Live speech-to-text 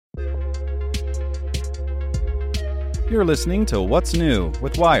You're listening to What's New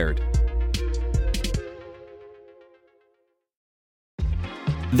with Wired.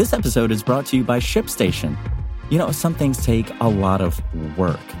 This episode is brought to you by ShipStation. You know, some things take a lot of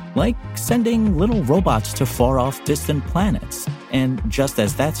work, like sending little robots to far-off distant planets. And just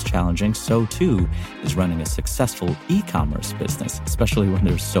as that's challenging, so too is running a successful e-commerce business, especially when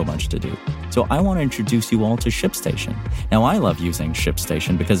there's so much to do. So I want to introduce you all to ShipStation. Now, I love using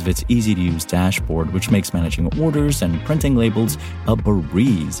ShipStation because of its easy-to-use dashboard, which makes managing orders and printing labels a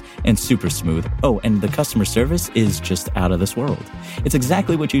breeze and super smooth. Oh, and the customer service is just out of this world. It's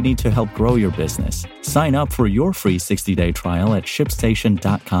exactly what you need to help grow your business. Sign up for your free 60-day trial at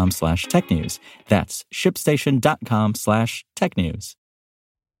shipstation.com/technews. That's shipstation.com/technews.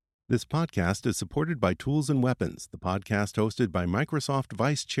 This podcast is supported by Tools and Weapons, the podcast hosted by Microsoft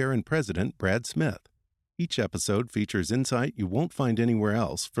Vice Chair and President Brad Smith. Each episode features insight you won't find anywhere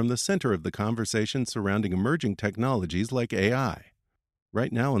else from the center of the conversation surrounding emerging technologies like AI.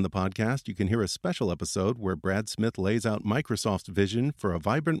 Right now on the podcast, you can hear a special episode where Brad Smith lays out Microsoft's vision for a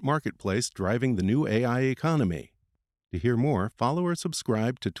vibrant marketplace driving the new AI economy. To hear more, follow or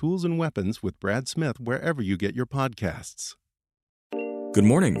subscribe to Tools and Weapons with Brad Smith wherever you get your podcasts. Good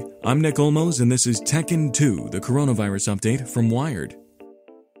morning. I'm Nick Olmos, and this is Tech in 2, the coronavirus update from Wired.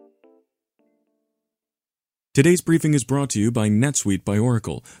 Today's briefing is brought to you by NetSuite by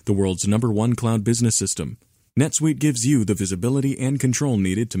Oracle, the world's #1 cloud business system. NetSuite gives you the visibility and control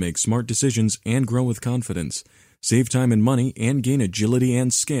needed to make smart decisions and grow with confidence. Save time and money and gain agility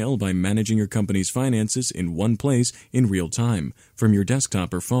and scale by managing your company's finances in one place in real time, from your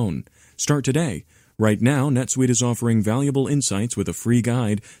desktop or phone. Start today. Right now, NetSuite is offering valuable insights with a free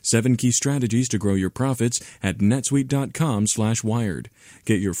guide, 7 key strategies to grow your profits at netsuite.com/wired.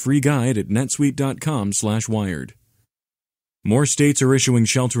 Get your free guide at netsuite.com/wired. More states are issuing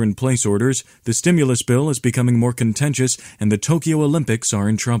shelter-in-place orders, the stimulus bill is becoming more contentious, and the Tokyo Olympics are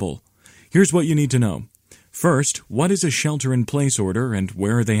in trouble. Here's what you need to know. First, what is a shelter-in-place order and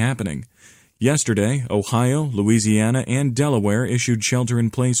where are they happening? Yesterday, Ohio, Louisiana, and Delaware issued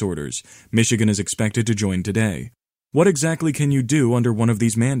shelter-in-place orders. Michigan is expected to join today. What exactly can you do under one of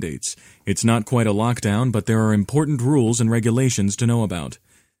these mandates? It's not quite a lockdown, but there are important rules and regulations to know about.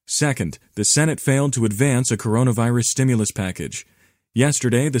 Second, the Senate failed to advance a coronavirus stimulus package.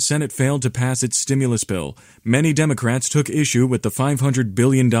 Yesterday, the Senate failed to pass its stimulus bill. Many Democrats took issue with the $500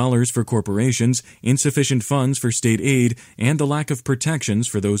 billion for corporations, insufficient funds for state aid, and the lack of protections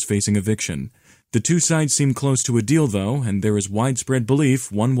for those facing eviction. The two sides seem close to a deal, though, and there is widespread belief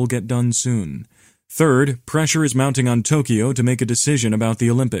one will get done soon. Third, pressure is mounting on Tokyo to make a decision about the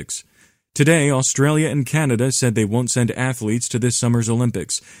Olympics. Today, Australia and Canada said they won't send athletes to this summer's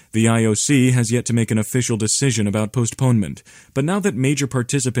Olympics. The IOC has yet to make an official decision about postponement. But now that major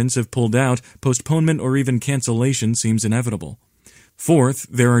participants have pulled out, postponement or even cancellation seems inevitable. Fourth,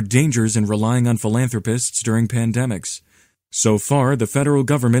 there are dangers in relying on philanthropists during pandemics. So far, the federal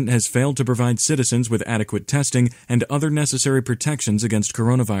government has failed to provide citizens with adequate testing and other necessary protections against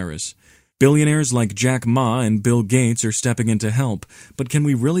coronavirus. Billionaires like Jack Ma and Bill Gates are stepping in to help, but can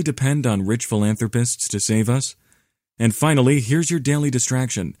we really depend on rich philanthropists to save us? And finally, here's your daily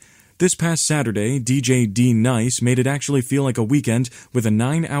distraction. This past Saturday, DJ D Nice made it actually feel like a weekend with a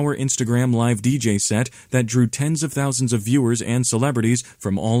 9-hour Instagram live DJ set that drew tens of thousands of viewers and celebrities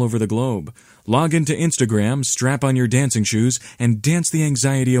from all over the globe. Log into Instagram, strap on your dancing shoes, and dance the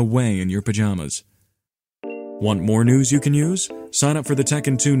anxiety away in your pajamas. Want more news you can use? Sign up for the Tech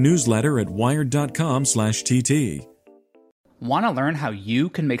in 2 newsletter at wired.com/TT. Want to learn how you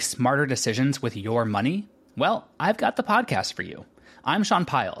can make smarter decisions with your money? Well, I've got the podcast for you. I'm Sean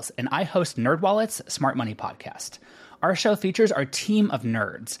Piles, and I host NerdWallet's Smart Money Podcast. Our show features our team of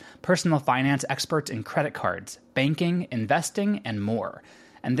nerds, personal finance experts in credit cards, banking, investing, and more.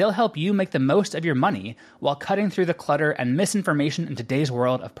 And they'll help you make the most of your money while cutting through the clutter and misinformation in today's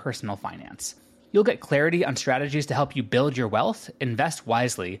world of personal finance. You'll get clarity on strategies to help you build your wealth, invest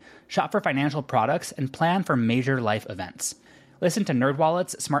wisely, shop for financial products, and plan for major life events. Listen to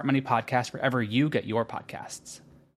NerdWallet's Smart Money Podcast wherever you get your podcasts.